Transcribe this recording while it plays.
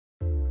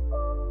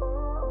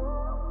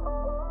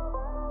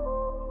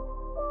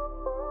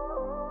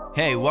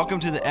Hey, welcome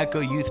to the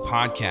Echo Youth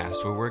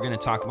Podcast, where we're going to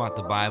talk about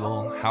the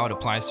Bible, how it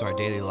applies to our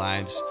daily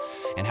lives,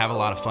 and have a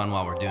lot of fun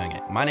while we're doing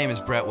it. My name is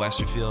Brett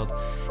Westerfield,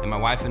 and my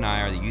wife and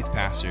I are the youth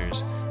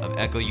pastors of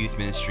Echo Youth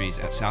Ministries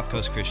at South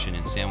Coast Christian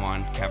in San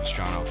Juan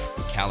Capistrano,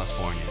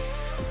 California.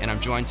 And I'm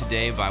joined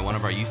today by one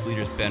of our youth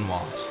leaders, Ben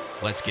Wallace.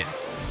 Let's get it.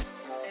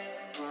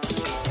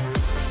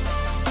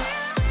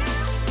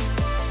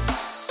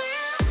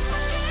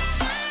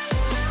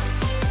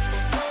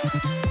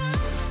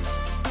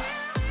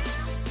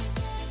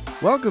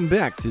 Welcome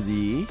back to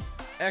the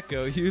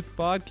Echo Youth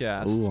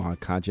Podcast. Ooh, I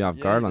caught you off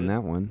guard on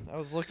that one. I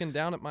was looking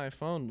down at my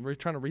phone. We're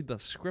trying to read the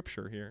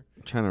scripture here.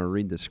 Trying to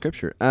read the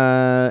scripture.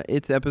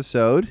 It's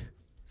episode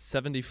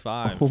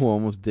 75. Oh,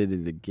 almost did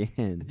it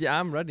again. Yeah,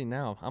 I'm ready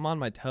now. I'm on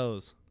my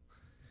toes.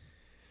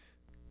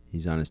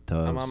 He's on his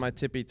toes. I'm on my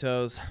tippy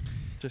toes.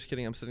 Just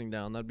kidding. I'm sitting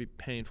down. That'd be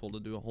painful to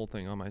do a whole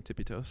thing on my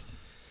tippy toes.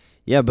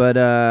 Yeah, but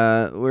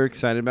we're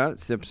excited about it.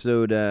 It's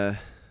episode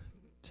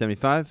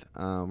 75.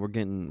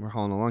 We're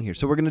hauling along here.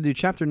 So we're going to do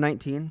chapter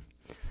 19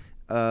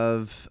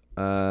 of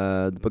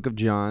the book of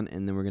John,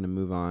 and then we're going to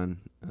move on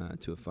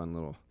to a fun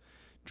little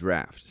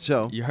draft.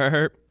 So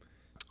Yerp.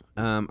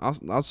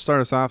 I'll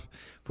start us off.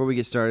 Before we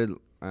get started,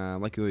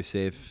 like we always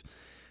say, if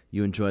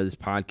you enjoy this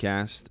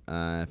podcast,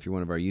 if you're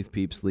one of our youth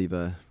peeps, leave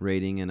a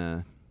rating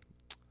and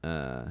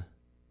a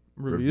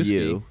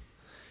review.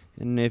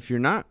 And if you're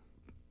not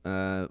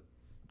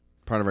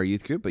part of our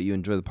youth group, but you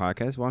enjoy the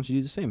podcast, why don't you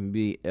do the same? It'd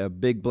be a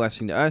big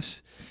blessing to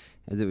us,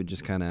 as it would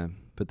just kind of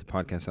put the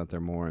podcast out there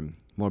more, and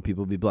more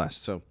people will be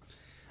blessed. So,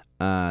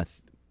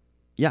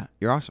 yeah,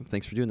 you're awesome.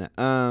 Thanks for doing that.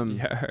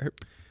 Yerp.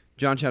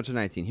 John chapter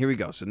 19. Here we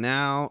go. So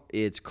now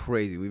it's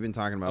crazy. We've been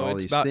talking about all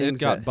these things. It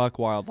got buck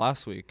wild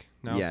last week.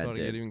 Now Yeah, it's about it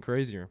to get did. even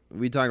crazier.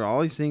 We talked about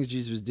all these things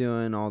Jesus was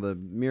doing, all the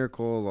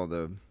miracles, all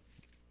the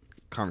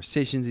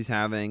conversations he's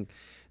having.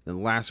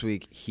 Then last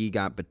week, he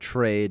got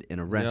betrayed and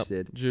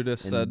arrested. Yep.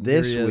 Judas And said,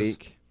 this "Here he is."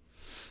 week,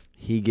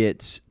 he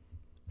gets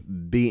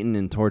beaten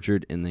and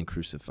tortured and then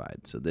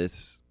crucified. So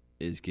this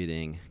is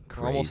getting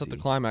crazy. We're almost at the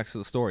climax of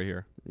the story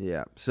here.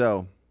 Yeah.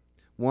 So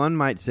one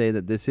might say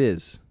that this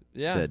is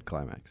Yeah. said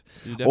climax.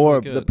 You definitely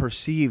Or could. the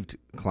perceived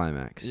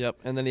climax. Yep.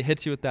 And then he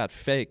hits you with that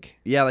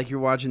fake. Yeah, like you're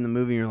watching the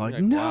movie and you're like,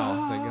 You're like, no.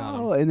 wow, they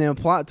got him. And then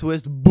plot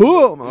twist,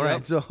 boom. All Yep.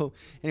 right. So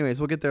anyways,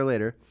 we'll get there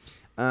later.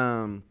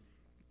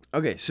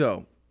 Okay,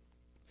 so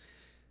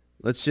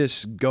let's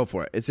just go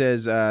for it. It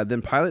says,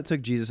 then Pilate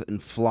took Jesus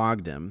and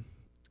flogged him.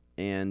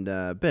 And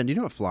Ben, do you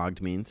know what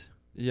flogged means?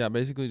 Yeah,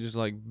 basically just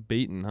like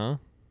beaten, huh?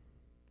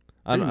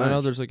 I Pretty know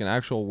much. there's like an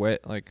actual way,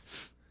 like,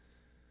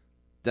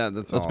 That's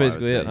That's all I would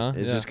basically say. it, huh?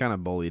 It's Yeah. just kind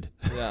of bullied.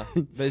 yeah,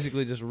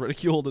 basically just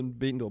ridiculed and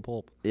beaten to a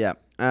pulp. Yeah.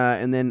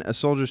 And then a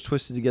soldiers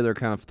twisted together a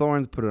crown of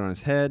thorns, put it on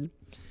his head,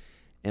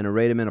 and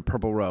arrayed him in a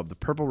purple robe. The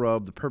purple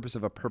robe, the purpose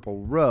of a purple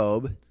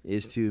robe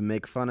is to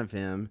make fun of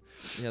him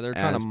Yeah, they're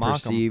trying as to mock him.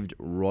 perceived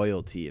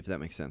royalty, if that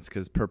makes sense,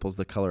 because purple's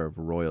the color of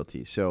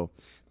royalty. So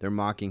they're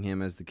mocking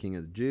him as the king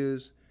of the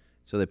Jews,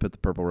 so they put the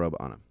purple robe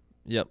on him.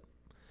 Yep.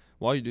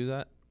 While you do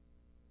that,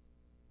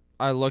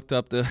 I looked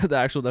up the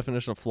actual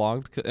definition of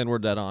flogged, and we're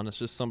dead on. It's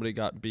just somebody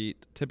got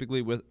beat,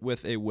 typically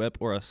with a whip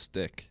or a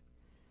stick.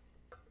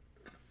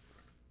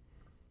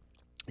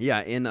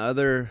 Yeah, in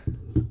other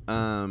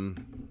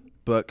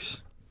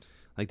books,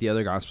 like the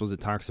other Gospels, it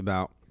talks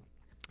about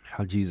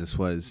how Jesus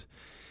was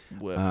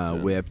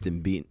whipped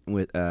and beaten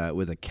with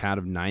a cat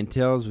of nine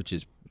tails, which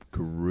is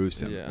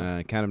gruesome.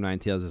 Yeah. Cat of nine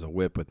tails is a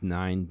whip with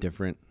 9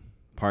 different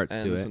parts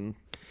to Ends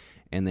it,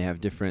 and they have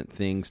different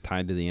things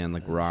tied to the end,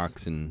 like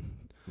rocks and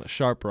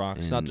sharp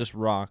rocks, not and- just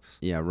rocks.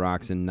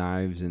 rocks and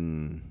knives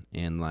and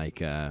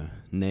like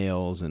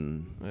nails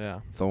and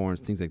Yeah.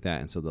 thorns, things like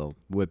that. And so they'll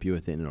whip you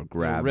with it and it'll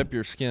grab. It'll rip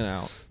your skin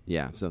out.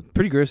 Yeah, so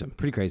pretty gruesome,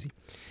 pretty crazy.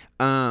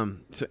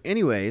 So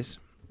anyways,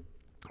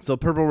 so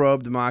purple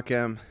robe to mock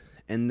him,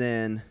 and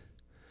then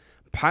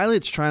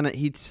Pilate's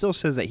he still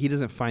says that he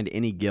doesn't find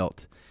any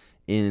guilt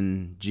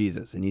in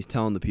Jesus, and he's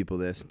telling the people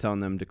this, telling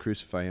them to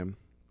crucify him.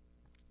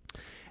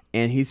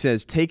 And he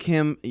says, "Take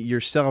him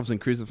yourselves and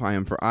crucify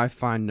him, for I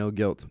find no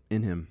guilt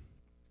in him."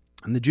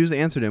 And the Jews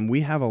answered him,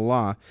 "We have a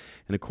law,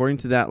 and according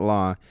to that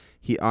law,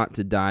 he ought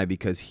to die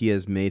because he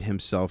has made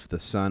himself the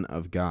Son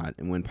of God."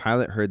 And when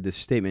Pilate heard this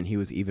statement, he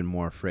was even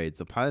more afraid.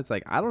 So Pilate's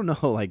like, I don't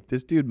know, like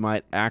this dude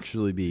might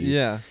actually be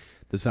Yeah.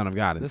 the Son of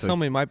God. And This so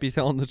homie might be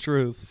telling the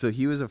truth. so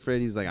he was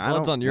afraid. He's like, I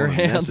Blood's don't on your wanna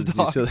mess hands, with you.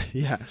 dog. So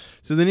yeah.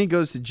 So then he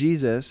goes to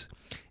Jesus,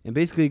 and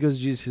basically he goes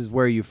to Jesus, says,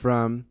 "Where are you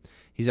from?"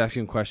 He's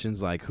asking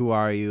questions like, "Who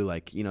are you?"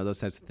 Like, those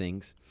types of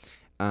things.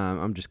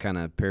 I'm just kind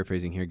of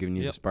paraphrasing here, giving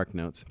you the spark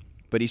notes.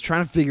 But he's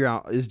trying to figure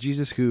out, is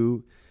Jesus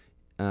who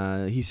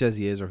he says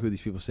he is, or who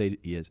these people say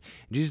he is?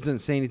 And Jesus doesn't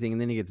say anything,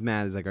 and then he gets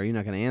mad. He's like, "Are you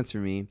not going to answer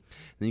me?" And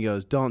then he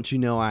goes, "Don't you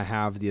know I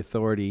have the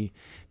authority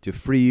to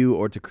free you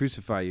or to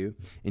crucify you?"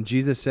 And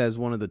Jesus says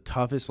one of the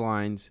toughest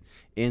lines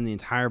in the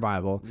entire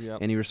Bible, Yep.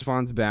 and he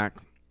responds back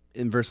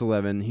in verse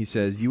 11. He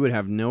says, "You would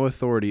have no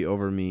authority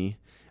over me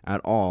at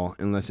all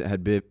unless it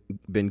had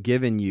been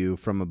given you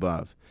from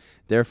above.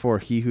 Therefore,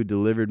 he who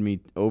delivered me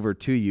over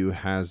to you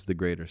has the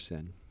greater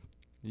sin."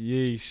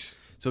 Yeesh.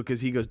 So,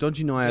 because he goes, don't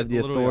you know I have the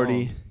Literally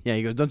authority? owned. Yeah,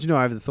 he goes, don't you know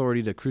I have the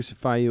authority to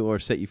crucify you or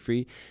set you free?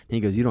 And he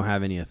goes, you don't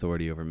have any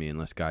authority over me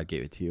unless God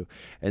gave it to you.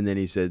 And then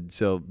he said,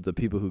 so the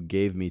people who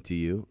gave me to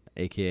you,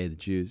 a.k.a. the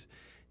Jews,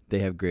 they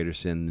have greater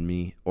sin than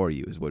me or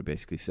you, is what he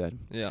basically said.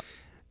 Yeah.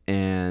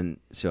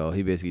 And so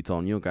he basically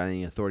told him, you don't got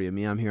any authority of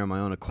me. I'm here on my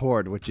own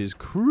accord, which is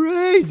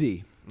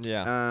crazy.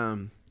 Yeah.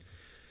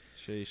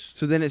 Sheesh.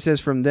 So then it says,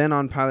 from then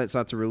on, Pilate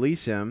sought to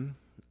release him,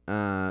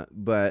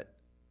 but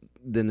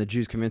then the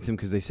Jews convinced him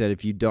because they said,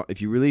 if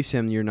you release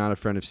him, you're not a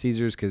friend of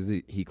Caesar's because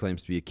he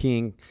claims to be a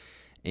king,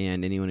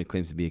 and anyone who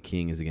claims to be a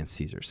king is against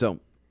Caesar. So,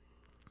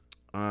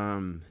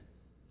 and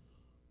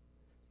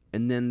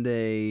then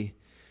they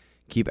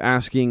keep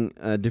asking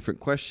different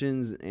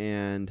questions,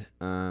 and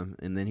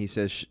then he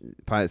says,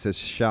 Pilate says,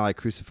 shall I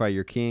crucify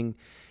your king?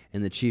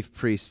 And the chief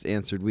priests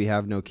answered, we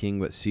have no king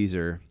but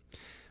Caesar,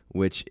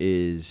 which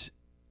is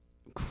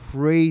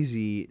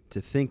crazy to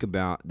think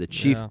about. The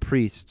chief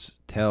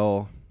priests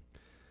tell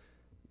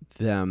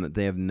them that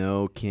they have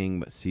no king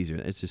but Caesar.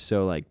 It's just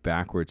so like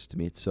backwards to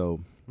me. It's so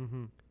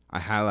I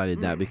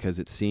highlighted that because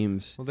it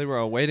seems Well, they were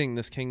awaiting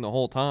this king the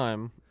whole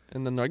time,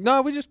 and then they're like,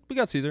 no, we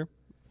got Caesar.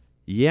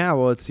 yeah,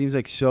 well, it seems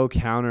like so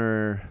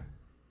counter,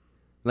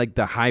 like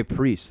the high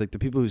priests, like the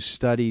people who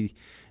study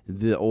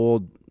the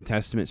Old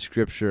Testament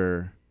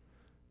scripture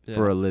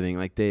for a living,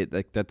 like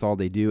that's all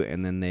they do,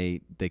 and then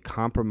they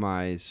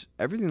compromise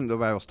everything the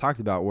Bible's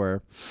talked about,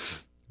 where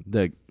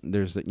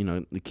there's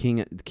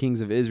the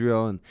kings of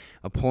Israel and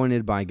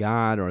appointed by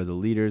God, or the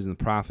leaders and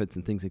the prophets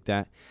and things like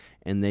that,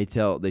 and they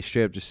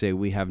straight up just say,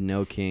 we have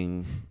no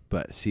king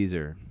but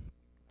Caesar.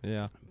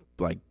 Yeah.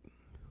 Like,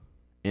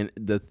 and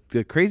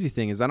the crazy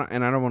thing is, I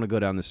don't want to go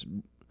down this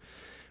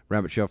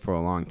rabbit trail for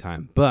a long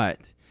time, but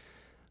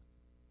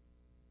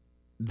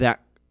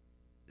that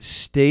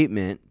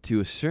statement to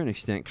a certain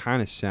extent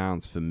kind of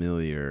sounds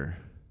familiar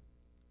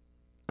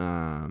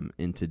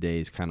in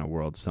today's kind of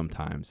world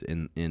sometimes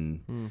in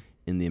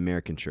the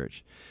American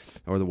church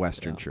or the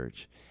Western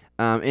church.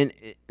 And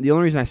the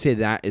only reason I say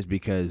that is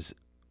because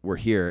we're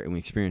here and we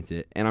experience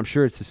it, and I'm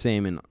sure it's the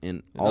same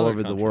in all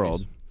over the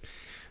world.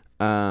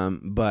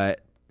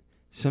 But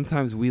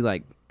sometimes we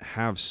like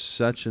have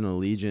such an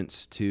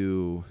allegiance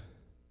to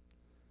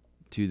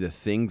the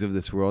things of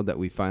this world that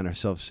we find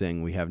ourselves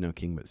saying we have no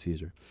king but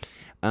Caesar,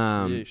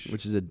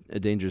 which is a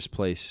dangerous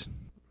place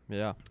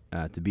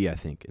to be, I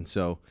think. And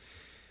so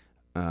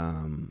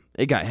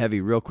it got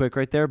heavy real quick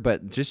right there,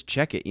 but just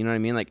check it. You know what I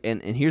mean? Like,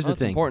 and here's the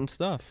thing. Important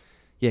stuff.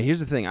 Yeah, here's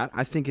the thing.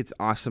 I think it's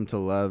awesome to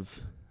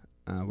love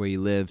where you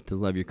live, to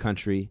love your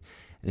country.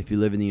 And if you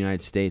live in the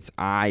United States,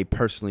 I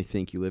personally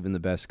think you live in the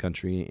best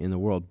country in the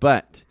world.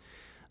 But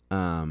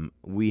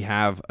we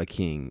have a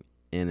king,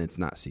 and it's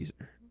not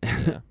Caesar.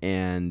 Yeah.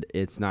 And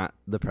it's not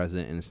the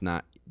president, and it's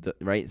not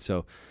right.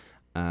 So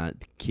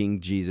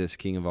King Jesus,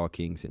 King of all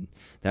kings, and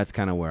that's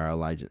kind of where our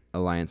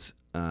alliance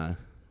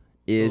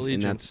is,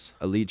 and that's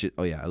allegiance.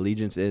 Oh yeah,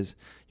 allegiance is.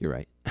 You're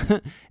right,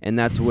 and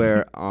that's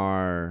where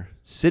our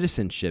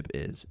citizenship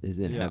is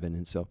in heaven.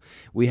 And so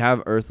we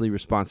have earthly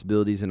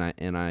responsibilities, and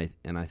I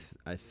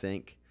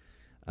thank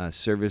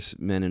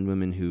servicemen and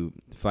women who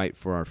fight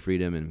for our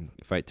freedom and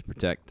fight to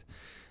protect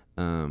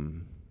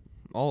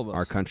all of us,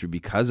 our country,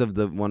 because of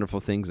the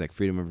wonderful things like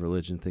freedom of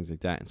religion, things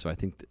like that. And so I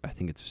think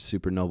it's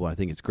super noble. I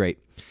think it's great.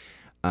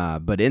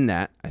 But in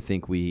that, I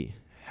think we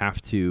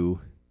have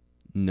to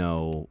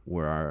know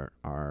where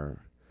our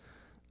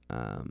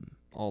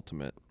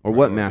ultimate or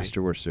what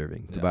master we're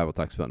serving. The Bible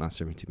talks about not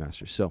serving two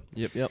masters. So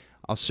yep.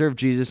 I'll serve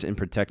Jesus and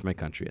protect my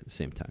country at the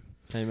same time.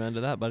 Amen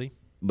to that, buddy.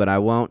 But I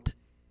won't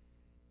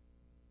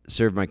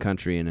serve my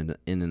country in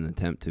an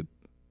attempt to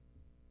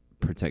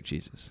protect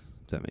Jesus.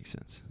 Does that make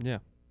sense? Yeah.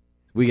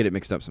 We get it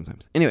mixed up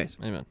sometimes. Anyways,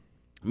 amen.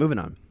 Moving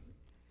on.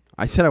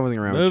 I said I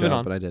wasn't going to rabbit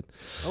trail, but I did.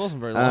 That wasn't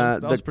very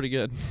long. That was pretty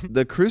good.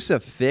 The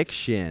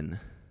crucifixion.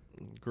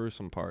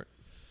 Gruesome part.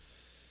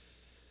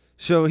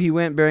 So he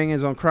went bearing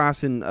his own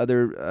cross. In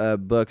other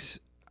books,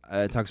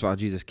 it talks about how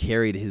Jesus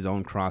carried his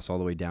own cross all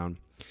the way down.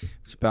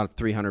 It's about a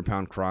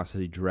 300-pound cross that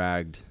he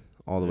dragged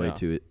all the way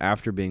to it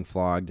after being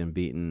flogged and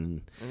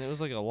beaten. And it was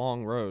like a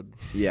long road.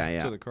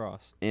 Yeah. To the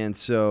cross. And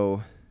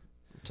so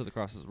to the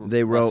cross.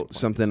 They wrote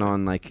something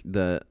on like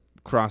the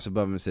cross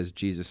above him. It says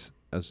Jesus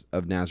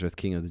of Nazareth,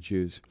 King of the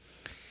Jews.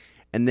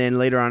 And then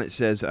later on it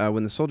says,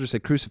 when the soldiers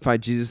had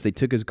crucified Jesus, they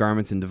took his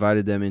garments and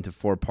divided them into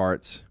 4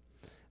 parts.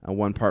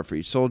 One part for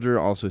each soldier,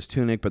 also his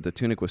tunic, but the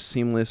tunic was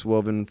seamless,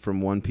 woven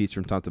from one piece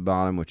from top to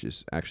bottom, which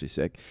is actually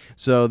sick.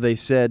 So they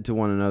said to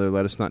one another,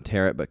 let us not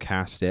tear it, but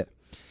cast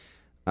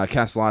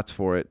lots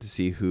for it to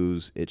see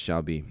whose it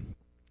shall be.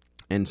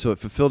 And so it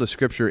fulfilled a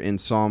scripture in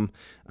Psalm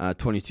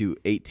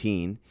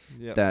 22:18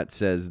 that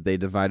says, they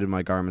divided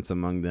my garments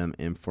among them,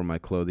 and for my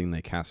clothing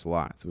they cast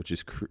lots, which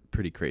is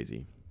pretty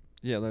crazy.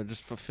 Yeah, they're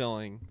just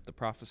fulfilling the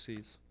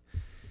prophecies.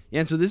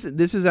 Yeah, and so this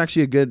is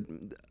actually a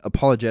good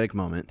apologetic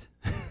moment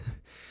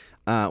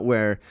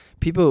where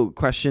people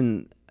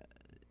question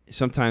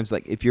sometimes,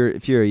 like if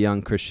you're a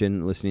young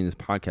Christian listening to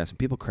this podcast, and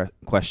people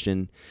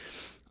question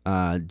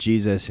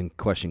Jesus and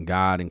question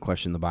God and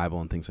question the Bible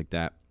and things like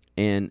that.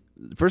 And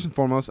first and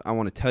foremost, I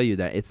want to tell you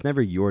that it's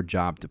never your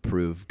job to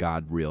prove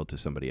God real to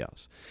somebody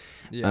else.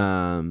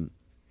 Yeah.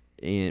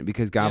 And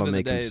because God will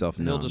make himself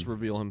known. He'll just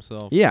reveal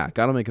himself. Yeah,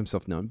 God will make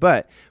himself known.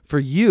 But for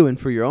you and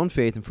for your own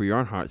faith and for your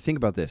own heart, think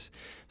about this.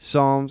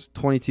 Psalms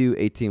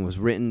 22:18 was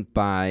written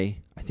by,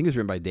 I think it was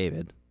written by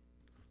David.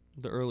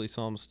 The early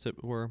Psalms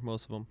were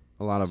most of them.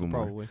 A lot of them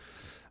probably.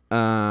 were.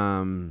 Let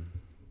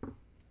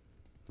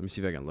me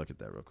see if I can look at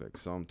that real quick.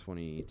 Psalm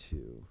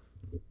 22.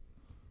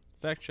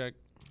 Fact check.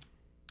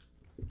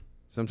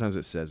 Sometimes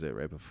it says it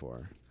right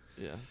before.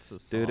 Yeah. It's a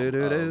psalm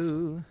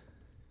Do-do-do-do.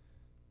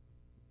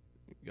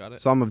 Got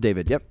it? Psalm of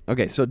David. Yep.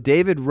 Okay, so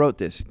David wrote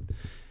this.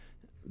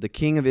 The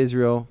king of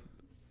Israel,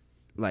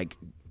 like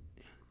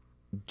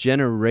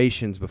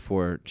generations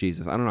before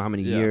Jesus. I don't know how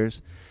many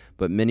years,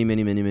 but many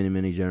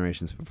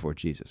generations before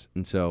Jesus.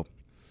 And so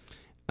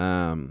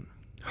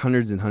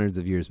hundreds and hundreds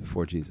of years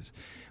before Jesus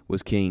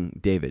was King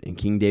David. And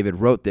King David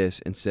wrote this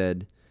and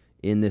said,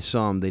 in this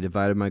psalm, they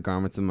divided my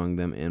garments among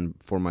them, and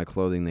for my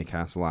clothing they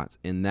cast lots.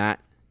 And that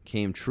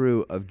came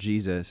true of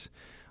Jesus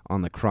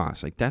on the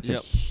cross. Like, that's a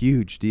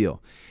huge deal.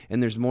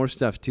 And there's more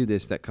stuff to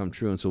this that come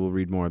true, and so we'll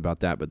read more about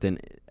that. But then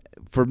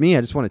for me,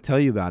 I just want to tell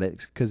you about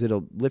it because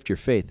it'll lift your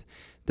faith.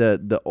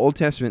 The Old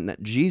Testament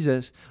that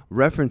Jesus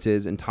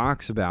references and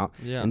talks about,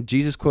 and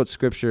Jesus quotes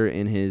Scripture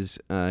in his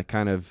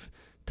kind of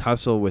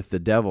tussle with the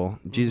devil.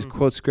 Jesus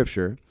quotes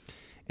Scripture.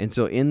 And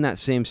so in that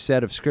same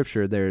set of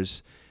Scripture,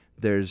 there's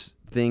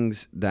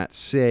things that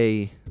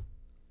say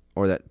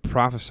or that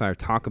prophesy or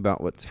talk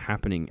about what's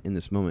happening in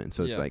this moment. And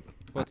so it's like,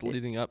 what's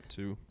leading up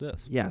to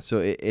this. Yeah, so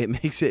it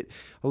makes it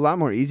a lot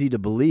more easy to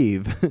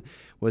believe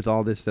with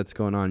all this that's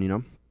going on, you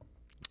know?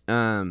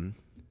 And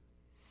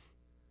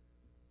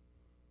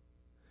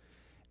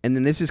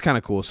then this is kind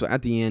of cool. So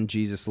at the end,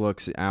 Jesus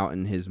looks out,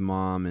 and his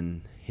mom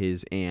and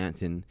his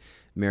aunt and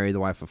Mary, the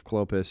wife of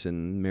Clopas,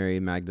 and Mary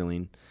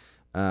Magdalene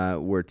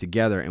were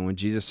together. And when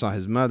Jesus saw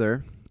his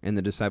mother and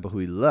the disciple who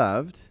he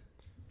loved,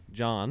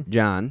 John,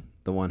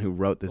 the one who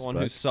wrote this book. The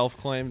one who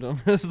self-claimed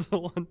him as the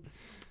one.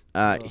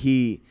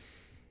 He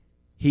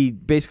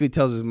basically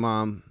tells his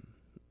mom,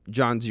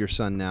 John's your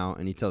son now,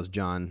 and he tells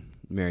John,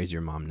 Mary's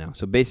your mom now.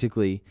 So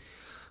basically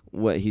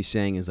what he's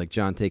saying is like,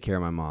 John, take care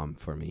of my mom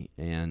for me.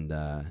 And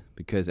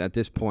because at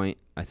this point,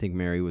 I think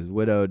Mary was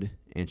widowed,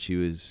 and she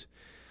was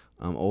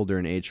older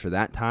in age for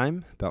that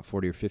time, about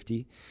 40 or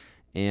 50.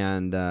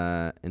 And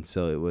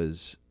so it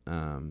was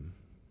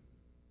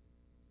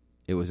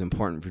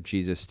important for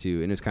Jesus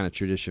to, and it's kind of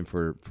tradition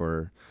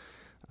for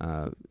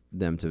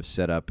them to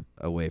set up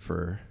a way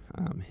for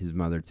his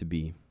mother to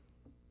be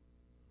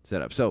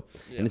set up. So,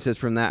 and it says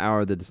from that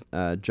hour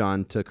that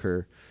John took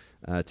her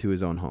to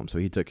his own home. So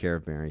he took care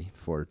of Mary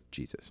for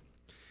Jesus.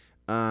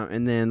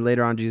 And then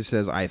later on, Jesus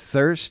says, I'm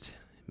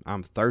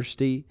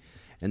thirsty.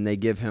 And they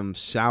give him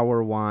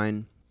sour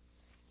wine.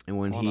 And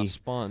when on a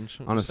sponge.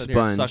 Here,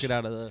 suck it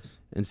out of this.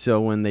 And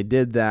so when they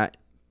did that,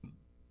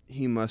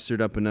 he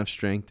mustered up enough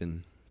strength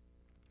and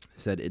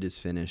said, it is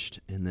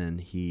finished. And then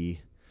he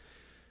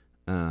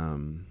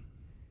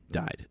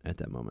died at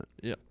that moment.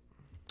 Yep.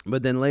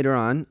 But then later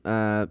on,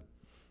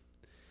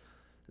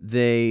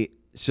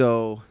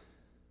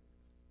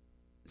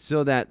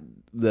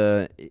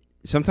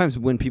 sometimes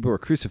when people were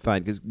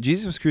crucified, because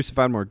Jesus was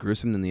crucified more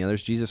gruesome than the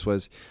others. Jesus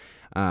was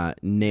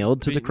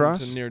nailed to the cross.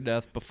 Beaten to near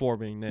death before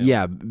being nailed.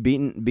 Yeah,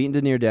 beaten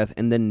to near death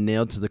and then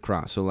nailed to the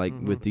cross. So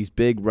with these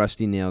big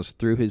rusty nails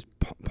through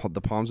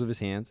the palms of his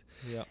hands.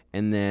 Yep.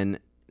 And then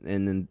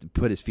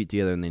put his feet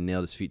together, and they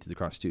nailed his feet to the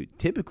cross too.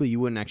 Typically, you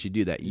wouldn't actually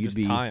do that. You'd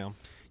tie them.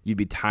 You'd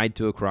be tied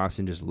to a cross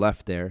and just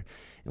left there.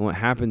 And what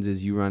happens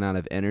is you run out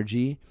of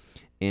energy,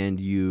 and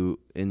your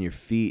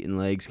feet and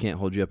legs can't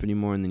hold you up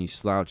anymore, and then you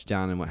slouch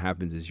down, and what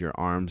happens is your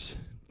arms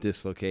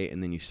dislocate,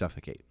 and then you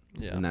suffocate.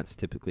 Yeah. And that's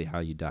typically how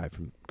you die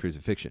from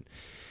crucifixion.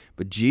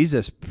 But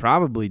Jesus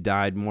probably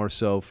died more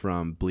so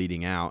from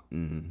bleeding out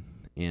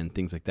and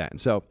things like that. And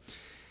so,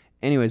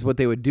 anyways, what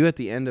they would do at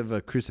the end of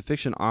a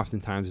crucifixion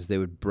oftentimes is they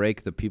would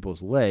break the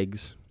people's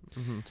legs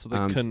so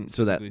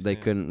they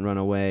couldn't run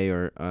away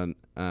or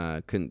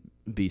couldn't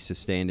be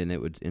sustained, and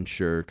it would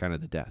ensure kind of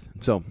the death.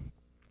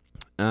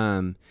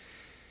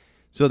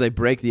 So they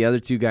break the other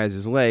two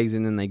guys' legs,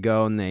 and then they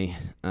go and they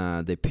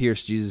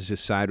pierce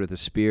Jesus' side with a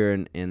spear,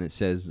 and it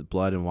says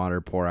blood and water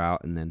pour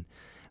out, and then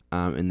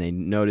and they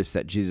notice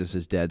that Jesus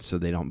is dead, so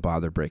they don't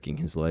bother breaking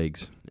his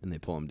legs, and they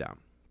pull him down.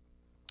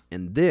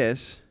 And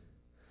this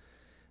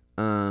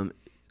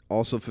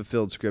also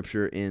fulfilled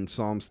Scripture in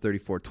Psalms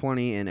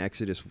 34:20 and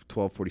Exodus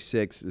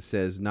 12:46. It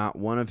says, "Not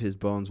one of his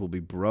bones will be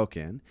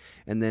broken,"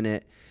 and then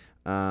it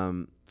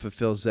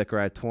fulfills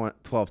Zechariah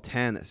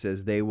 12:10 that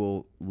says, "They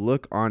will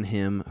look on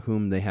him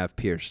whom they have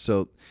pierced."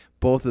 So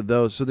both of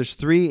those. So there's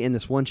three in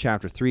this one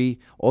chapter, three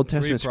Old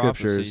Testament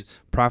scriptures,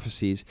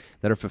 prophecies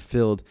that are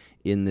fulfilled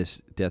in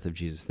this death of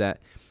Jesus.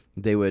 That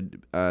they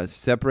would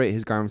separate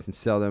his garments and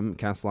sell them,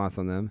 cast lots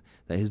on them,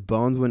 that his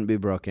bones wouldn't be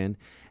broken,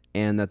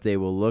 and that they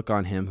will look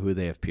on him who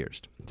they have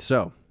pierced.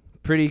 So,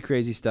 pretty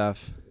crazy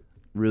stuff.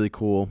 really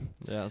cool.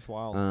 Yeah, it's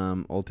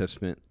wild. Old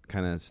Testament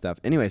kind of stuff.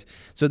 Anyways,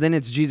 so then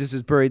it's Jesus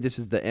is buried. This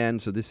is the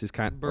end. So this is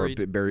kind of buried.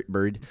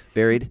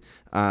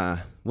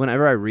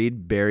 Whenever I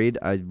read buried,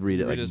 I read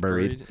it like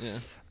buried. Yeah.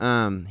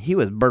 He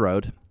was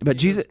burrowed, but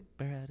Jesus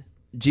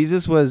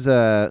was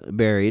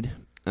buried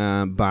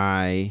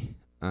by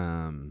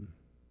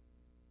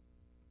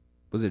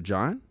was it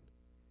John?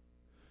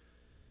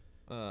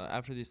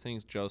 After these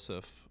things,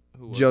 Joseph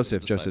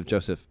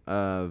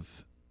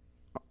of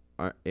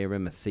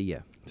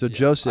Arimathea. So Yeah,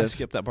 Joseph. I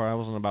skipped that part. I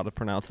wasn't about to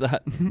pronounce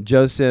that.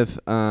 Joseph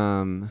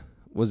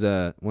was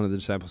one of the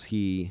disciples.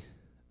 He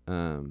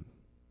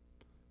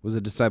was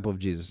a disciple of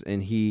Jesus,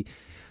 and he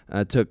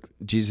took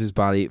Jesus'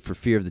 body for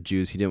fear of the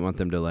Jews. He didn't want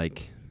them to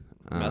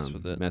mess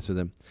with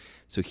him.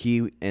 So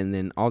and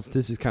then also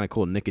this is kind of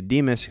cool.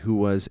 Nicodemus, who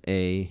was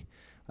a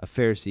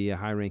Pharisee, a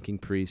high-ranking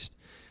priest,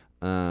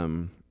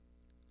 they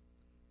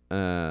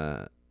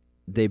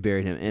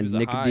buried him. And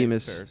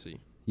Nicodemus,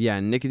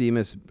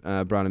 Nicodemus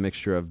brought a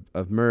mixture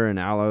of myrrh and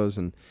aloes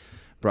and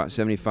brought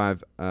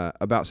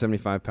about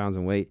 75 pounds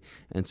in weight.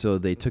 And so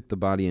they took the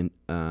body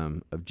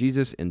of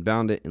Jesus and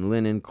bound it in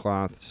linen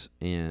cloths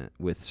and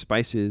with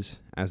spices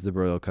as the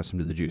burial custom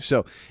to the Jews.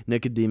 So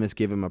Nicodemus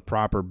gave him a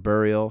proper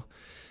burial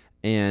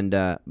and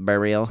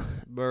burial.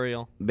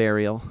 They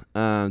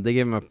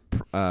gave him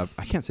I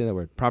can't say that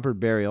word, proper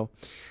burial.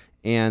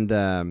 And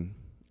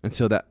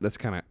so that's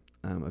kind of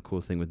a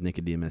cool thing with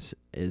Nicodemus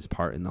is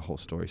part in the whole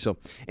story. So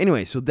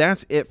anyway, so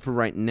that's it for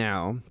right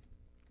now.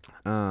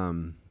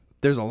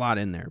 There's a lot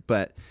in there,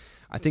 but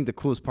I think the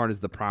coolest part is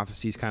the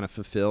prophecies kind of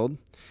fulfilled.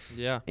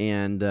 Yeah.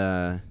 And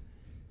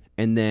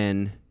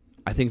then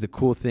I think the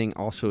cool thing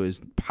also is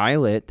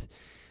Pilate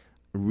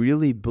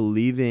really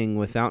believing,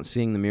 without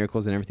seeing the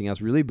miracles and everything else,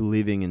 really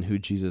believing in who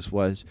Jesus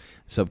was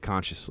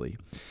subconsciously.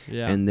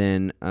 Yeah. And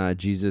then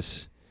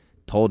Jesus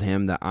told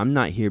him that I'm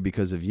not here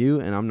because of you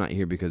and I'm not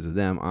here because of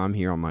them. I'm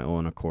here on my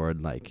own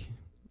accord.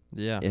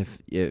 If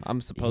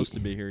I'm supposed to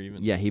be here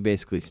even. Yeah, he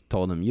basically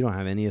told him, you don't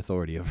have any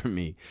authority over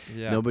me.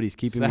 Yeah. Nobody's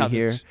keeping me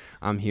here.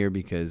 I'm here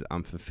because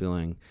I'm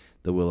fulfilling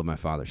the will of my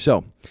Father.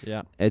 So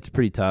it's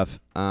pretty tough.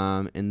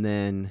 And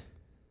then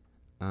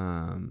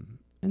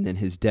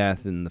his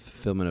death and the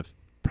fulfillment of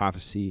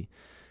prophecy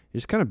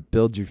just kind of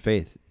builds your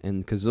faith.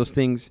 And because those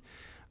things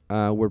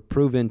were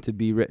proven to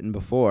be written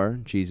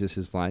before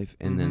Jesus' life,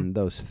 and then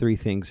those three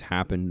things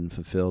happened and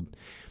fulfilled.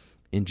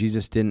 And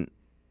Jesus didn't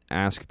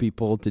ask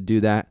people to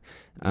do that.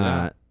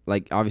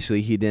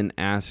 Obviously, he didn't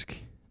ask.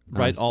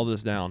 Write all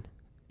this down.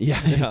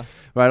 Yeah.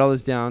 Write all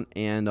this down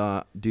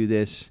and do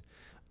this.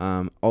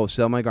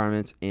 Sell my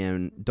garments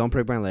and don't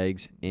break my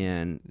legs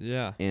and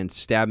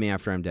stab me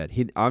after I'm dead.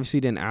 He obviously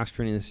didn't ask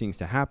for any of those things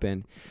to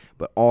happen,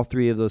 but all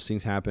three of those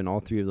things happened. All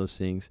three of those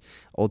things,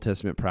 Old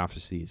Testament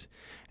prophecies.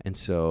 And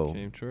so,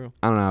 came true.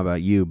 I don't know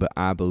about you, but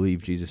I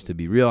believe Jesus to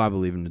be real. I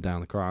believe him to die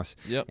on the cross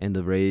and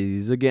to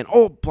raise again.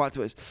 Oh, plot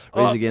twist.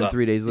 Raise again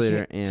 3 days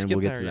later, and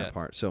we'll get to that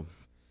part. So,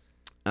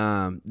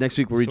 next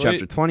week we'll read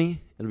chapter 20.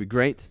 It'll be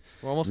great.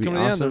 We're almost coming to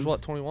the end. There's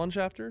 21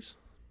 chapters?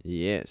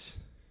 Yes.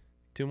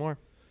 2 more.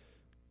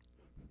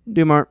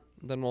 Do more.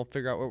 Then we'll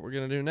figure out what we're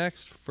going to do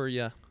next for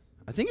you.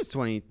 I think it's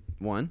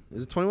 21.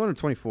 Is it 21 or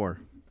 24?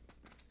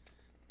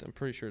 I'm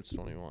pretty sure it's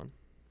 21.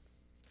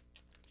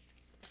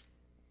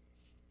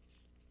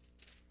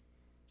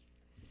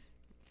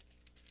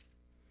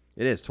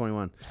 It is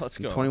 21. Let's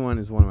go. 21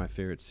 is one of my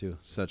favorites, too.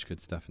 Such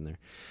good stuff in there.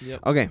 Yep.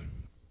 Okay.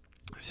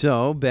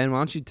 So, Ben, why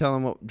don't you tell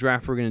them what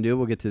draft we're going to do?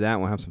 We'll get to that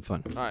and we'll have some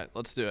fun. All right,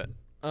 let's do it.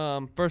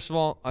 First of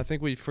all, I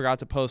think we forgot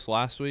to post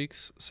last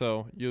week's,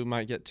 so you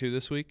might get 2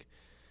 this week.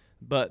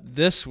 But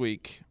this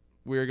week,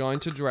 we're going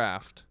to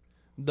draft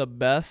the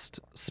best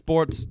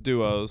sports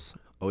duos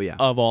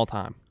of all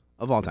time.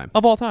 Of all time.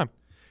 Of all time.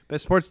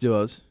 Best sports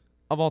duos.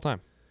 Of all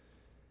time.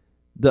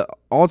 The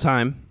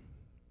all-time.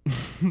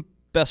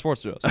 Best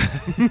sports duos.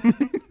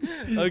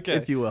 Okay.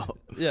 If you will.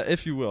 Yeah,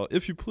 if you will.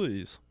 If you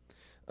please.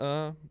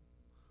 So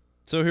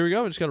here we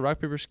go. We just got to rock,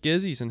 paper,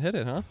 skizzies and hit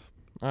it, huh?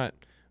 All right.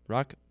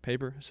 Rock,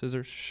 paper,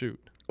 scissors,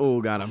 shoot.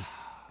 Oh, got him.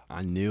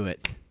 I knew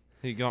it.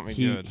 He got me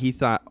good. He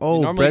thought,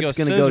 Brett's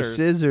going to go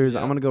scissors.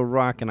 I'm going to go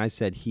rock. And I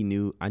said I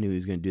knew he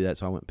was going to do that,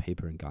 so I went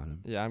paper and got him.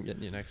 Yeah, I'm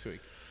getting you next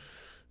week.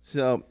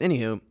 So,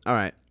 anywho, all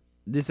right.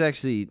 This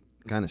actually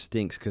kind of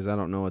stinks because I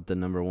don't know what the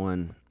number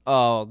one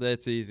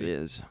that's easy.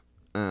 is.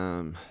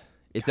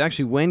 It's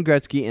actually Wayne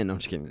Gretzky and... No, I'm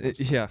just kidding.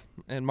 Yeah,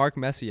 and Mark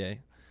Messier.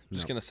 I'm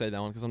just going to say that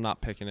one because I'm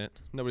not picking it.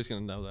 Nobody's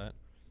going to know that.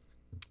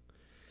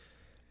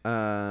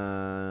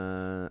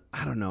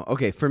 I don't know.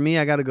 Okay, for me,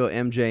 I got to go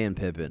MJ and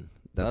Pippen.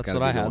 That's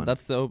what I had. One.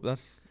 That's the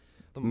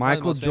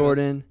Michael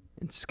Jordan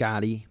and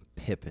Scottie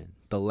Pippen.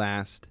 The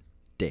Last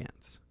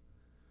Dance.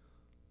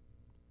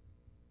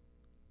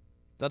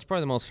 That's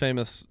probably the most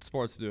famous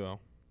sports duo.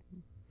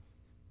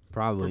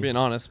 Probably. For being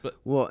honest,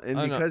 but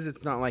because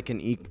it's not like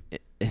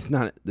it's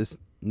not this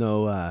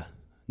no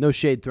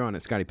shade thrown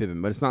at Scottie Pippen,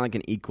 but it's not like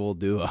an equal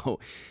duo.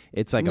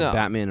 It's like a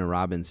Batman and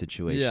Robin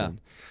situation.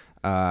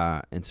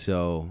 Yeah. And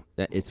so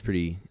it's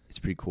pretty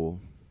cool.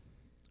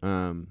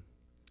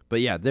 But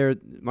yeah,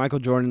 Michael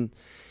Jordan,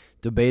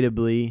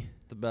 debatably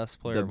The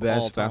best player the of all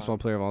best time. basketball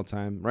player of all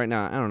time. Right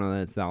now, I don't know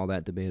that it's all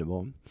that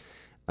debatable.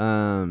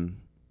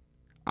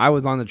 I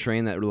was on the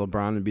train that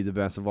LeBron would be the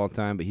best of all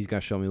time, but he's got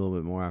to show me a little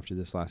bit more after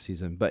this last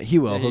season. But he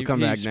will. Yeah, He'll come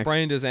back he next.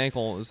 sprained his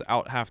ankle. Is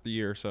out half the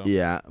year. So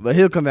Yeah, but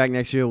he'll come back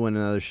next year, win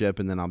another ship,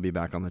 and then I'll be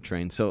back on the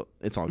train. So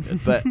it's all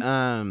good. But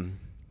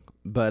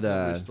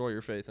restore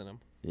your faith in him.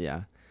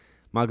 yeah,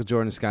 Michael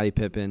Jordan, Scottie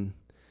Pippen.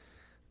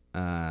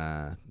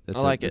 That's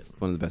I like that's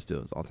one of the best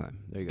duos all time.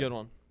 There you go. Good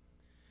one.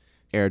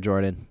 Air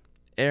Jordan,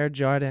 Air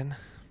Jordan.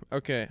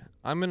 Okay,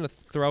 I'm gonna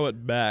throw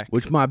it back.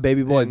 which my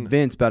baby boy And-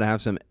 Vince about to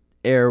have some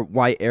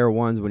white Air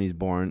Ones when he's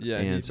born. Yeah,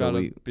 and he's so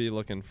gotta be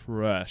looking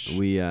fresh.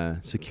 we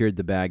secured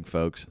the bag,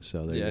 folks.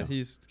 So there you go.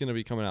 He's gonna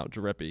be coming out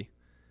drippy.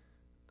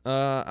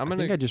 I I'm think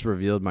gonna. I just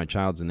revealed my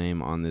child's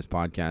name on this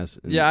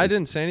podcast. and Yeah, I it's-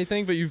 didn't say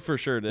anything, but you for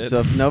sure did. So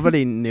if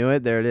nobody knew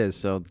it, there it is.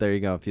 So there you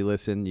go. If you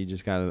listen, you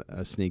just got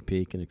a sneak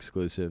peek, an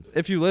exclusive.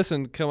 if you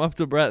listen, come up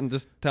to Brett and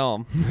just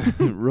tell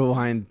him.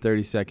 Rewind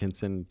 30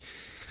 seconds and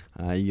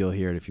you'll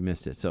hear it if you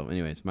missed it. So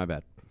anyways, my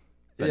bad.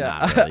 But yeah,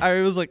 not really.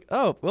 I was like,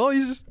 oh, well,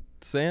 he's just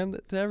saying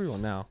it to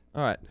everyone now.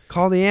 All right,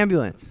 Call the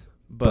ambulance.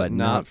 but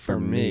not for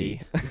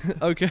me.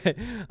 Okay,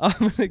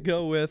 I'm gonna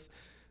go with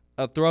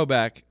a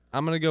throwback.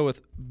 I'm gonna go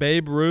with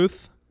Babe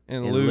Ruth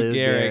and Lou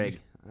Gehrig.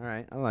 All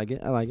right, I like it.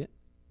 I like it.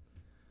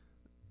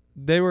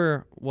 They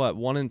were what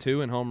 1 and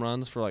 2 in home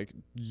runs for like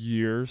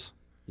years.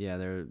 Yeah,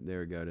 they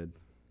were goated.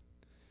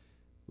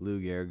 Lou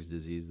Gehrig's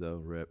disease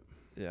though, rip.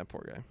 Yeah,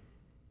 poor guy.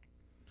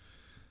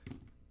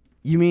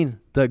 You mean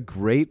the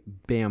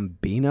great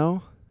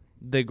Bambino,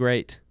 The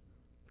Great.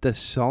 the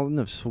Sultan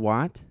of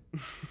SWAT?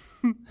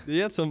 He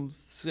had some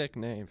sick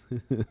name.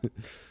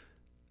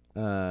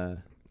 The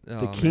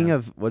Oh, king man.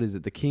 of what is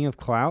it? The king of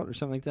clout or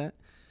something like that?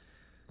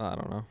 I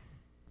don't know.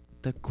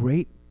 The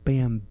great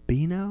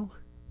Bambino?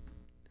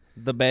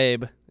 The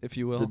Babe, if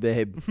you will. The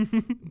babe.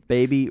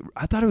 Baby.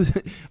 I thought it was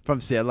from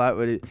Sandlot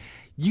when it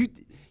oh,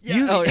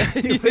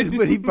 yeah.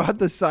 when he brought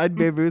the signed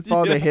Babe Ruth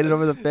ball, they hit it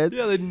over the fence.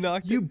 Yeah, they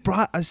knocked You it.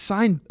 brought a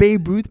signed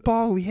Babe Ruth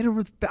ball? We hit it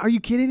over the Are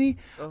you kidding me?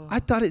 Oh. I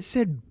thought it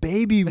said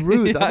Baby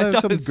Ruth. Yeah, I thought it was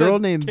some it girl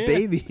said named Can.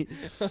 Baby.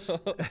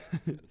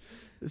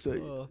 So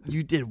Oh.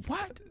 you did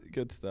what?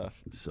 Good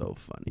stuff. So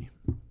funny.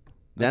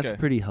 That's Okay.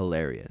 pretty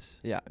hilarious.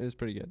 Yeah, it was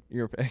pretty good.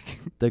 Your pick.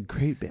 The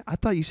great I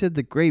thought you said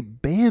the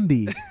great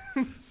Bambi.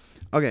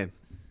 Okay,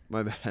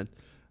 my bad.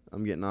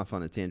 I'm getting off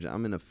on a tangent.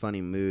 I'm in a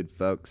funny mood,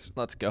 folks.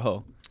 Let's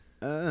go.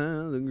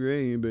 The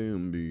great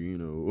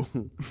Bambino.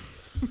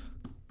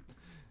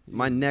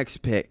 My next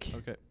pick,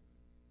 Okay.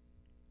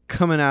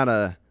 coming out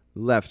of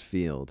left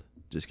field.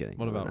 Just kidding.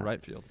 What No, about no. right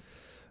field?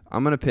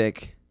 I'm going to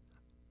pick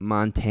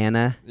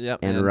Montana, Yep.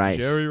 And Rice.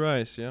 Jerry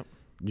Rice. Yep.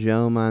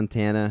 Joe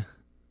Montana,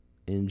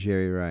 and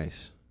Jerry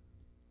Rice.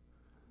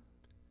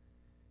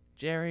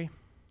 Jerry.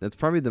 That's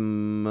probably the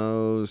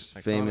most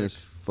Iconic famous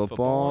football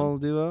football one?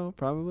 duo,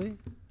 probably.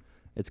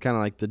 It's kind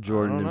of like the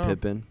Jordan and know.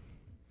 Pippen.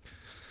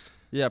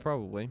 Yeah,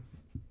 probably.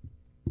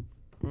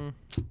 Mm.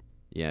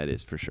 Yeah, it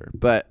is for sure.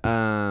 But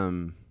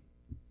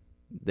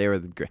they were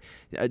the great.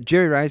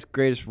 Jerry Rice,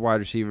 greatest wide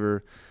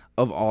receiver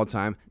of all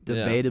time.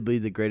 Yeah.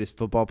 Debatably the greatest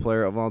football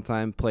player of all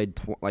time. Played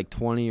like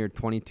 20 or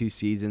 22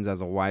 seasons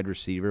as a wide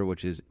receiver,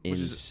 which is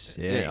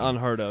insane.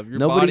 Unheard of. Your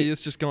Nobody- body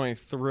is just going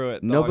through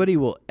it. dog. Nobody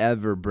will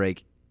ever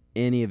break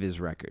any of his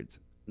records.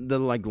 The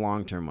like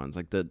long-term ones,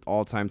 like the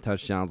all-time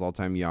touchdowns,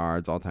 all-time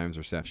yards, all-time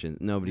receptions.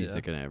 Nobody's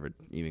Yeah. going to ever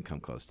even come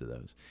close to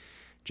those.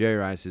 Jerry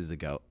Rice is the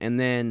GOAT. And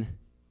then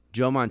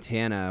Joe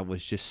Montana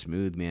was just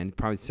smooth, man.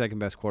 Probably the second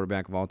best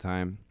quarterback of all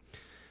time,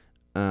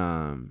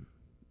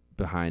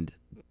 behind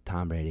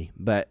Tom Brady.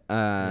 But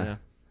Yeah.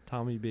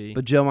 Tommy B.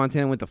 but Joe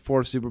Montana went to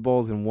 4 Super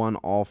Bowls and won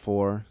all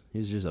 4.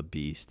 He's just a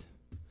beast.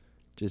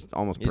 Just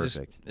almost He just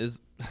perfect. is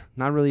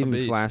Not really a even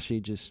beast. flashy,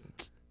 just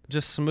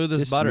smooth as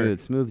just butter.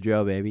 smooth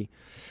Joe, baby.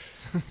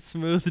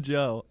 Smooth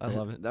Joe. I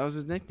love it. That was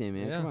his nickname,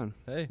 man. Yeah. Come on.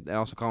 Hey. They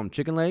also call him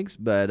chicken legs,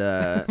 but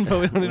But we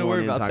don't need to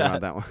worry won't about talk that.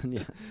 about that one.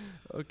 Yeah.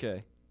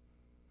 Okay.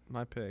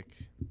 My pick.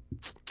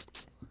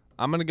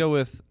 I'm going to go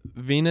with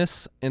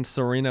Venus and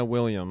Serena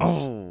Williams.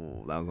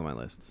 Oh, that was on my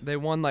list. They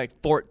won like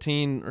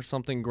 14 or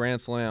something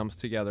Grand Slams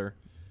together.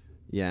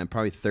 Yeah, and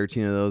probably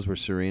 13 of those were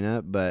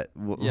Serena, but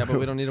Yeah, but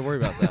we don't need to worry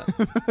about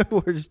that.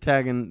 we're just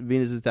tagging.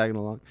 Venus is tagging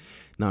along.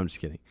 No, I'm just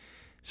kidding.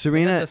 They had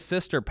Serena. the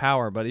sister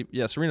power, but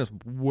Serena's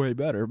way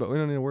better, but we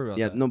don't need to worry about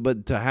Yeah, that. no,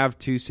 but to have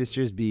 2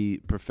 sisters be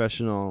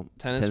professional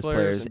Tennis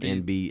players players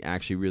and be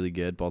actually really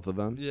good, both of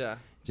them, Yeah.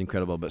 it's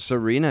incredible. But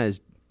Serena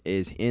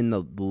is in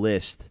the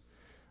list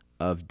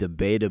of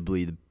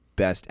debatably the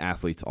best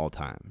athletes all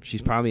time.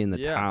 She's probably in the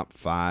Yeah. top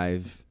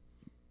 5,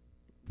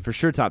 for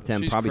sure top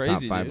 10, She's probably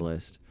crazy, top 5 dude.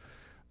 list.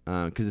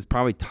 Because it's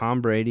probably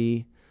Tom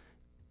Brady,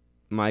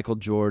 Michael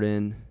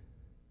Jordan,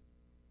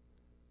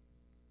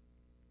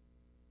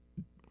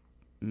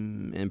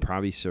 and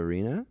probably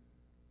Serena.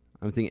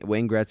 I'm thinking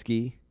Wayne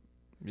Gretzky.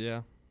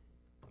 Yeah.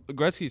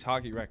 Gretzky's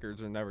hockey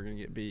records are never going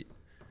to get beat.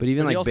 But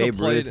even But he like also Babe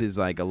played- Ruth is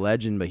like a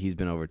legend, but he's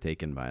been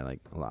overtaken by like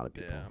a lot of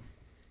people. Yeah.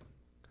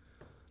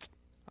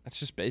 It's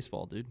just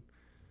baseball, dude.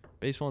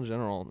 Baseball in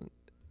general.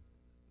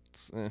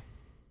 It's,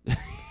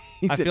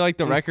 I feel like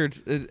the record,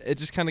 it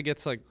just kind of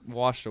gets like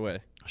washed away.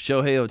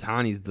 Shohei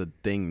Ohtani's the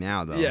thing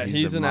now, though. Yeah,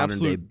 he's the an modern-day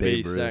absolute Babe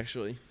beast, Ruth.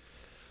 actually.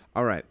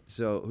 All right,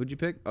 so who'd you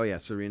pick? Oh, yeah,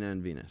 Serena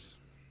and Venus.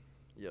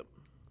 Yep.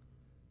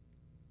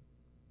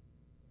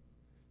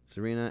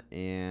 Serena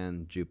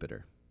and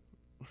Jupiter.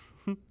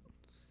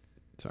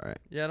 It's all right.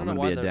 Yeah, I don't I'm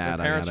know gonna why be a the dad,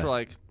 I parents gotta- were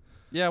like,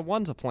 yeah,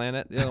 one's a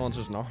planet, the other one's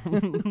just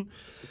normal.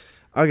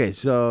 Okay,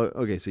 so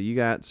you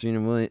got Serena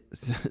and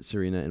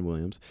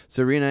Williams,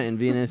 Serena and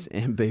Venus,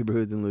 and Babe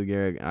Ruth and Lou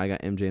Gehrig. I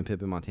got MJ and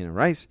Pippen, Montana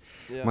Rice.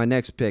 Yeah. My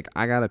next pick,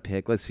 I got to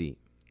pick. Let's see.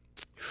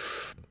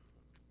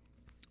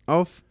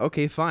 Oh,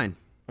 okay, fine.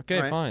 Okay,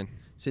 All right. fine.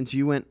 Since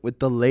you went with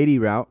the lady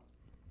route,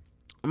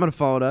 I'm gonna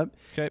follow it up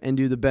 'Kay. and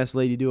do the best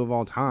lady duo of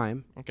all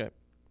time, Okay.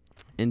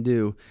 and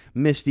do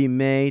Misty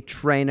May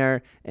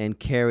Trainer and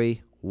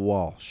Carrie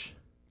Walsh,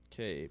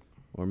 Okay.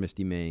 or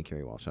Misty May and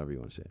Carrie Walsh, however you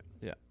want to say it.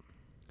 Yeah.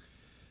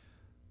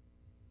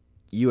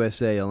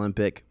 USA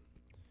Olympic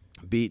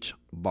beach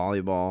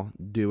volleyball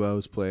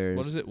duos players.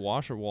 What is it,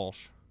 Wash or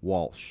Walsh?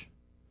 Walsh.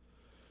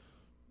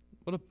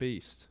 What a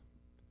beast.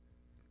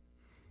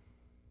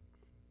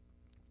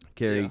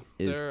 Carrie Yeah,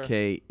 is they're-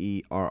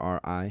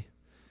 Kerri.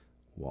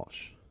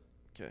 Walsh.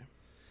 Okay.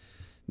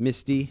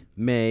 Misty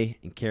May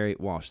and Carrie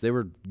Walsh. They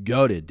were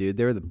goated, dude.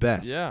 They were the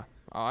best. Yeah,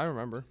 I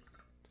remember.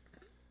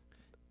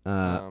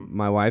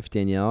 My wife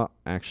Danielle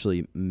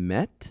actually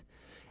met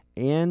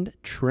and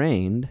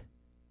trained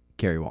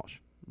Carrie Walsh.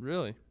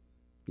 Really?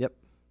 Yep.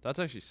 That's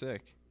actually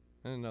sick.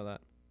 I didn't know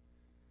that.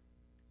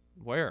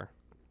 Where?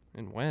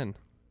 And when?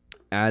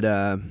 At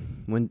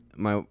when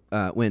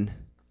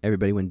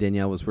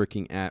Danielle was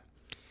working at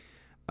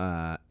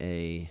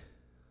a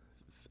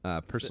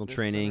personal Fitness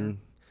training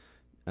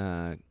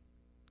kind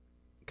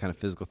of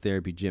physical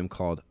therapy gym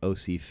called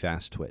OC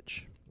Fast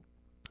Twitch,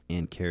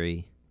 and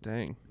Carrie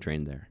Dang.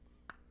 trained there.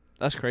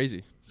 That's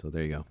crazy. So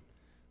there you go.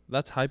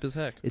 That's hype as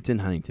heck. It's in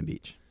Huntington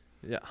Beach.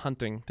 Yeah,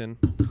 Huntington.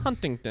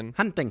 Huntington.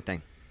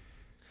 Huntington.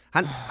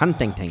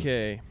 Huntington.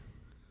 Okay.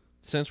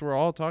 Since we're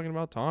all talking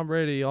about Tom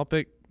Brady, I'll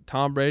pick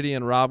Tom Brady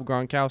and Rob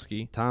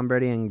Gronkowski. Tom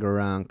Brady and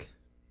Gronk.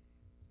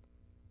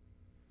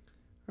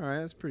 All right,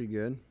 that's pretty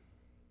good.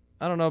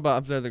 I don't know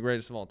about if they're the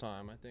greatest of all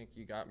time. I think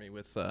you got me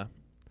with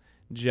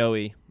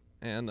Joey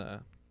and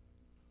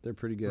They're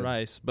pretty good.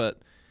 Rice. But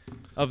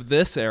of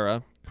this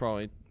era,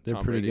 probably They're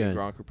Tom pretty Brady and good.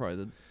 Gronk are probably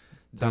the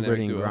Tom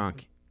Brady and dynamic duo.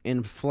 Gronk.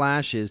 In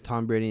flashes,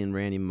 Tom Brady and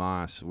Randy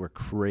Moss were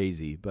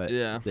crazy, but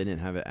Yeah. they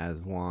didn't have it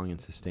as long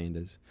and sustained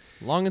as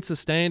Long and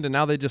sustained, and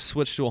now they just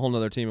switched to a whole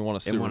nother team and won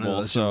a Super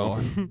Bowl. So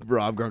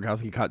Rob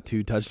Gronkowski caught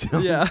 2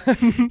 touchdowns. yeah,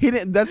 he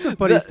didn't. That's the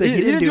funniest thing. He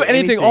didn't do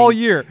anything all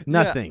year.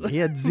 Nothing. He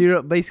had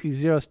basically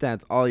zero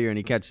stats all year, and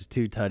he catches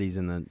 2 tutties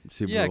in the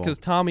Super Yeah, Bowl. because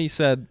Tommy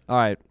said, "All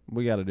right,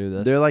 we got to do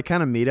this." Their like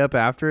kind of meet up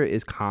after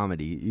is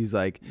comedy. He's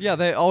like, Yeah,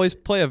 they always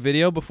play a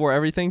video before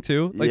everything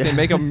too. Like Yeah. they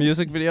make a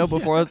music video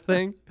before the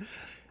thing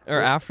or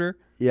after.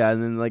 yeah,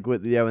 and then like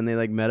when they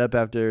like met up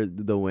after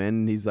the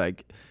win, he's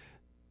like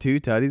 2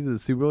 tutties in the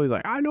Super Bowl. He's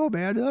like, I know,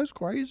 man, that's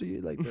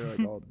crazy. Like they're like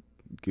all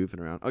goofing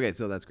around. Okay,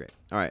 so that's great.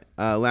 All right,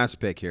 last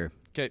pick here.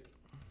 Okay.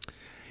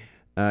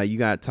 You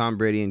got Tom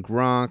Brady and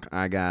Gronk.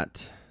 I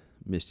got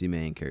Misty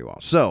May and Carrie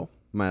Walsh. So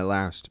my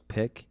last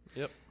pick.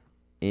 Yep.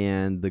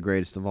 And the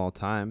greatest of all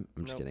time.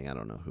 I'm just Nope. kidding. I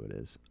don't know who it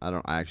is. I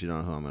actually don't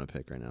know who I'm gonna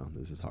pick right now.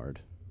 This is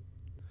hard.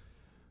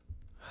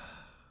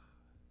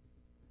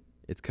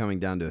 It's coming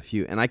down to a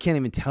few, and I can't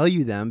even tell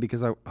you them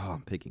because I'm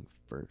picking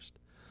first.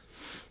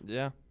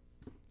 Yeah,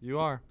 you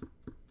are.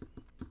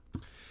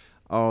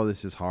 Oh,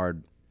 this is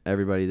hard.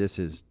 Everybody, this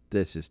is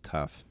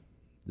tough.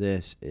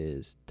 This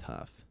is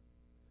tough.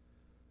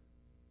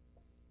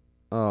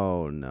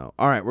 Oh no.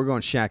 All right, we're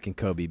going Shaq and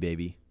Kobe,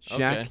 baby.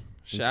 Shaq, Okay.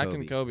 Shaq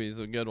and Kobe is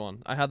a good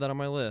one. I had that on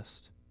my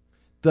list.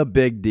 the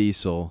Big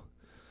Diesel,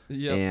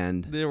 Yep.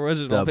 and The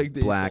original the Big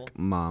Diesel. Black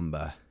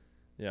Mamba.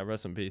 Yeah,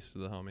 rest in peace to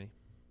the homie.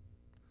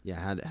 Yeah,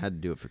 had to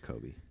do it for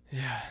Kobe.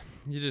 Yeah,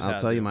 you just. I'll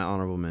had tell to. you my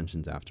honorable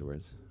mentions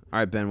afterwards. All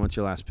right, Ben, what's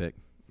your last pick?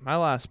 My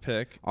last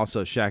pick.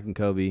 Also, Shaq and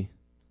Kobe,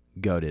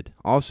 goated.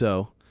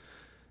 Also,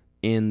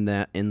 in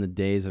the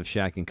days of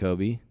Shaq and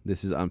Kobe,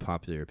 this is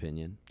unpopular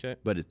opinion, 'Kay.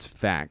 but it's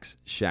facts.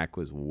 Shaq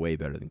was way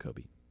better than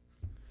Kobe.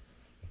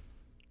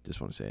 Just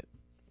want to say it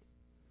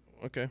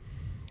Okay.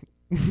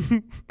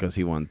 because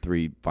he won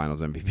 3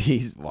 Finals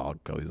MVPs while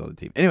Kobe's on the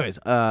team. Anyways,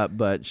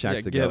 but Shaq's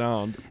Yeah, the get goat,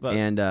 on. But,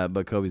 and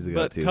but Kobe's the goat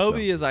but too.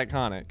 Kobe so. is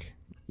iconic.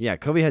 Yeah,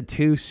 Kobe had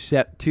two.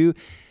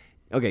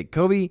 Okay,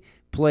 Kobe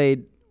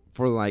played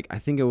for like I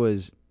think it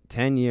was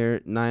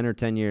 9 or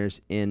 10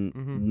 years in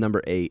Mhm.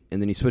 number 8, and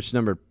then he switched to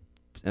number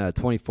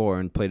 24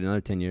 and played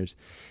another 10 years,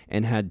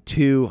 and had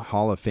 2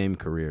 Hall of Fame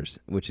careers,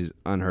 which is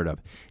unheard of.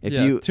 If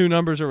yeah, you, 2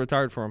 numbers are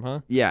retired for him,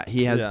 huh? yeah,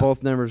 he has Yeah.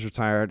 both numbers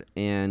retired,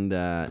 and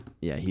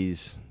yeah,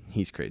 he's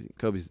crazy.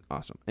 Kobe's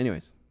awesome.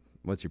 Anyways,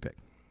 what's your pick?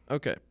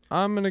 Okay.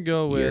 I'm going to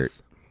go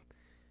with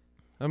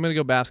I'm going to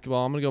go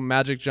basketball. I'm going to go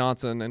Magic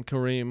Johnson and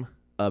Kareem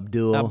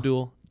Abdul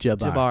Jabbar.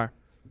 Jabbar.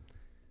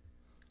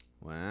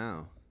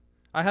 Wow,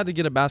 I had to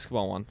get a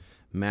basketball one.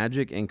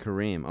 Magic and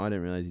Kareem. Oh, I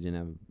didn't realize you didn't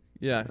have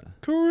Yeah.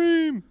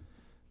 Kareem.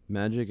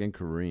 Magic and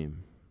Kareem.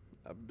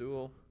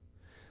 Abdul.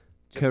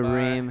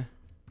 Kareem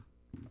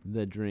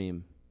the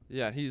Dream.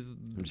 Yeah, he's.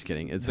 I'm just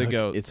kidding. It's the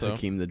GOAT. It's so.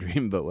 Hakeem the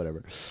Dream, but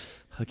whatever.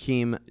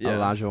 Hakeem Yeah.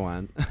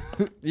 Olajuwon.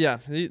 Yeah,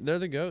 they're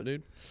the GOAT,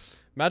 dude.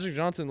 Magic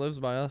Johnson lives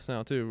by us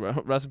now too.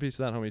 Rest in peace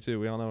to that homie too.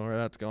 We all know where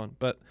that's going.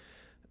 But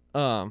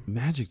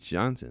Magic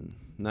Johnson.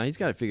 No, he's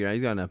got it figured out.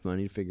 He's got enough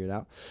money to figure it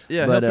out.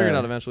 yeah, But, he'll figure it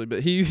out eventually.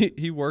 But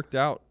he worked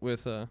out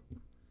with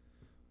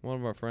one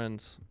of our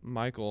friends,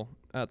 Michael,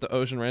 at the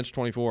Ocean Ranch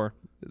 24.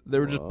 They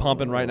were just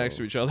pumping right next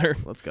to each other.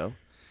 Let's go.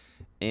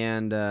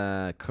 And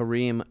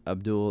Kareem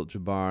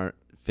Abdul-Jabbar,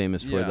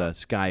 famous for Yeah. the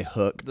sky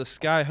hook, The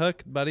sky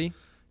hook, buddy.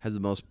 has the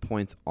most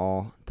points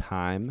all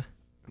time.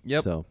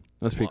 Yep. So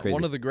that's pretty crazy.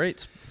 One of the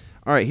greats.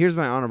 All right, here's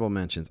my honorable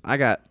mentions. I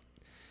got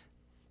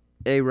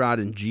A-Rod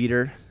and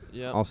Jeter,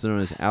 Yeah. also known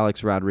as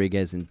Alex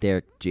Rodriguez and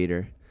Derek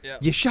Jeter. Yeah.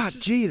 You shot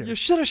Jeter. You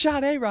should have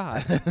shot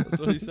A-Rod. That's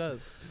what he says.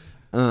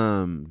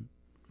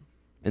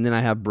 And then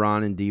I have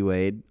Bron and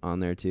D-Wade on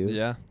there too.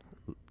 Yeah.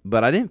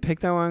 But I didn't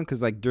pick that one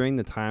because, like, during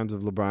the times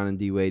of LeBron and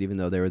D-Wade, even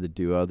though they were the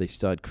duo, they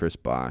still had Chris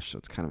Bosh, so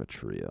it's kind of a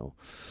trio.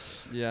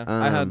 Yeah.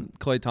 I had Um,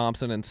 Klay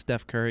Thompson and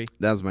Steph Curry.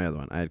 That was my other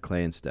one. I had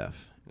Clay and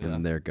Steph, Yeah.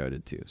 and they're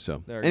goated too.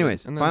 So, They're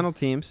anyways, good. And then- final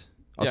teams.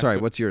 Oh, Yeah, sorry.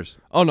 go- What's yours?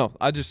 Oh no, the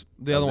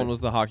That other was one it.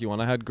 was the hockey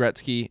one. I had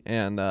Gretzky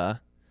and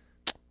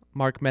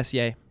Mark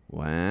Messier,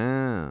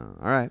 Wow.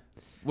 All right.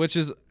 which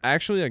is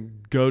actually a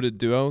goated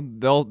duo.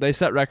 They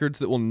set records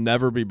that will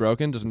never be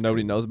broken. Just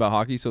nobody knows about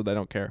hockey, so they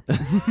don't care.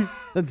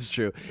 That's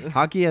true.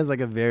 Hockey has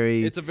like a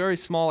very It's a very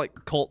small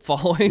like cult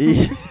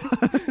following.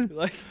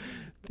 like,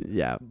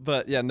 yeah.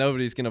 but yeah,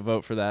 nobody's gonna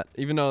vote for that.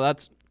 Even though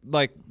that's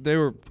like they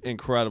were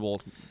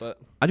incredible. But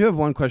I do have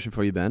one question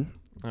for you, Ben.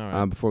 all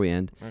right, Before we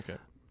end, okay.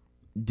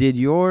 did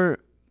your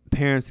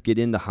parents get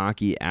into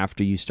hockey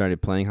after you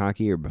started playing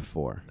hockey or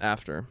before?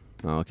 After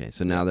Oh, okay.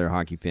 So now they're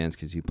hockey fans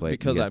because you played.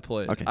 because you guys- I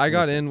played. Okay. I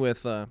got makes in sense.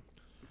 with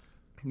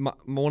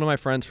one of my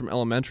friends from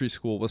elementary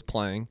school was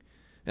playing,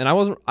 and I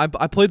wasn't. I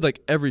played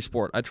like every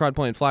sport. I tried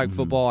playing flag Mhm.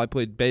 football. I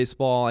played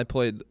baseball. I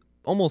played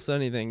almost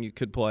anything you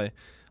could play.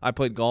 I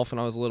played golf when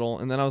I was little,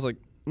 and then I was like,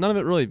 none of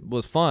it really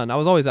was fun. I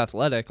was always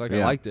athletic, like I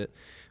Yeah. liked it.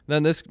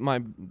 Then my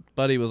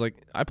buddy was like,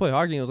 I play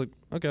hockey. And I was like,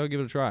 okay, I'll give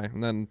it a try.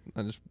 And then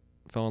I just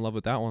fell in love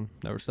with that one.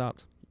 Never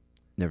stopped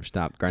Never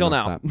stopped. Grind till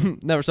don't now.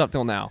 stop. Never stopped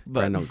till now. But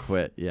Grind don't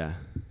quit. Yeah.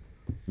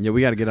 Yeah,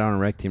 we got to get on a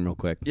rec team real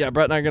quick. yeah,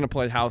 Brett and I are gonna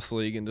play house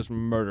league and just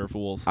murder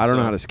fools. I don't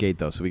know So- how to skate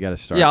though, so we got to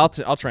start. Yeah,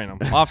 I'll train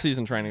them.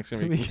 Off-season training is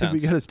gonna be we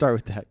intense. got to start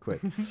with that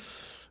quick.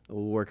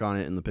 We'll work on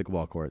it in the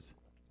pickleball courts.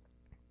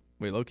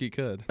 We low-key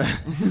could.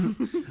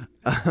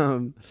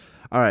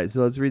 All right,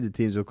 so let's read the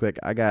teams real quick.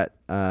 I got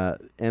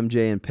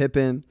MJ and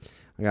Pippen.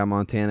 I got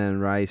Montana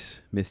and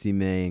Rice, Misty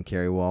May and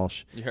Kerry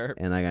Walsh, You heard?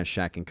 and I got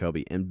Shaq and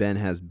Kobe. And Ben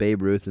has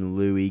Babe Ruth and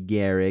Louis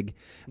Gehrig,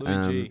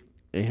 Luigi.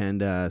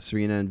 and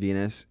Serena and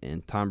Venus,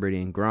 and Tom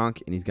Brady and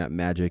Gronk, and he's got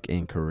Magic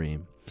and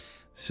Kareem.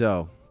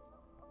 So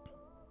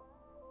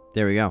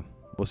there we go.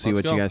 We'll see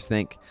Let's what you go. guys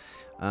think.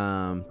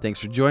 Thanks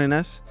for joining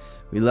us.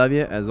 We love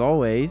you as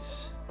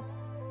always.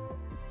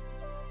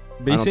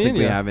 Be I don't seeing think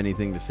we ya. have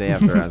anything to say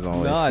after as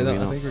always. No, I 'cause don't.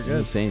 we I think we're we good.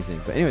 don't say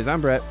anything. But anyways,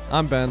 I'm Brett,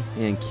 I'm Ben.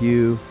 and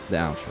cue the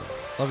outro.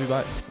 Love you.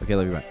 Bye. Okay,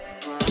 love you. Bye.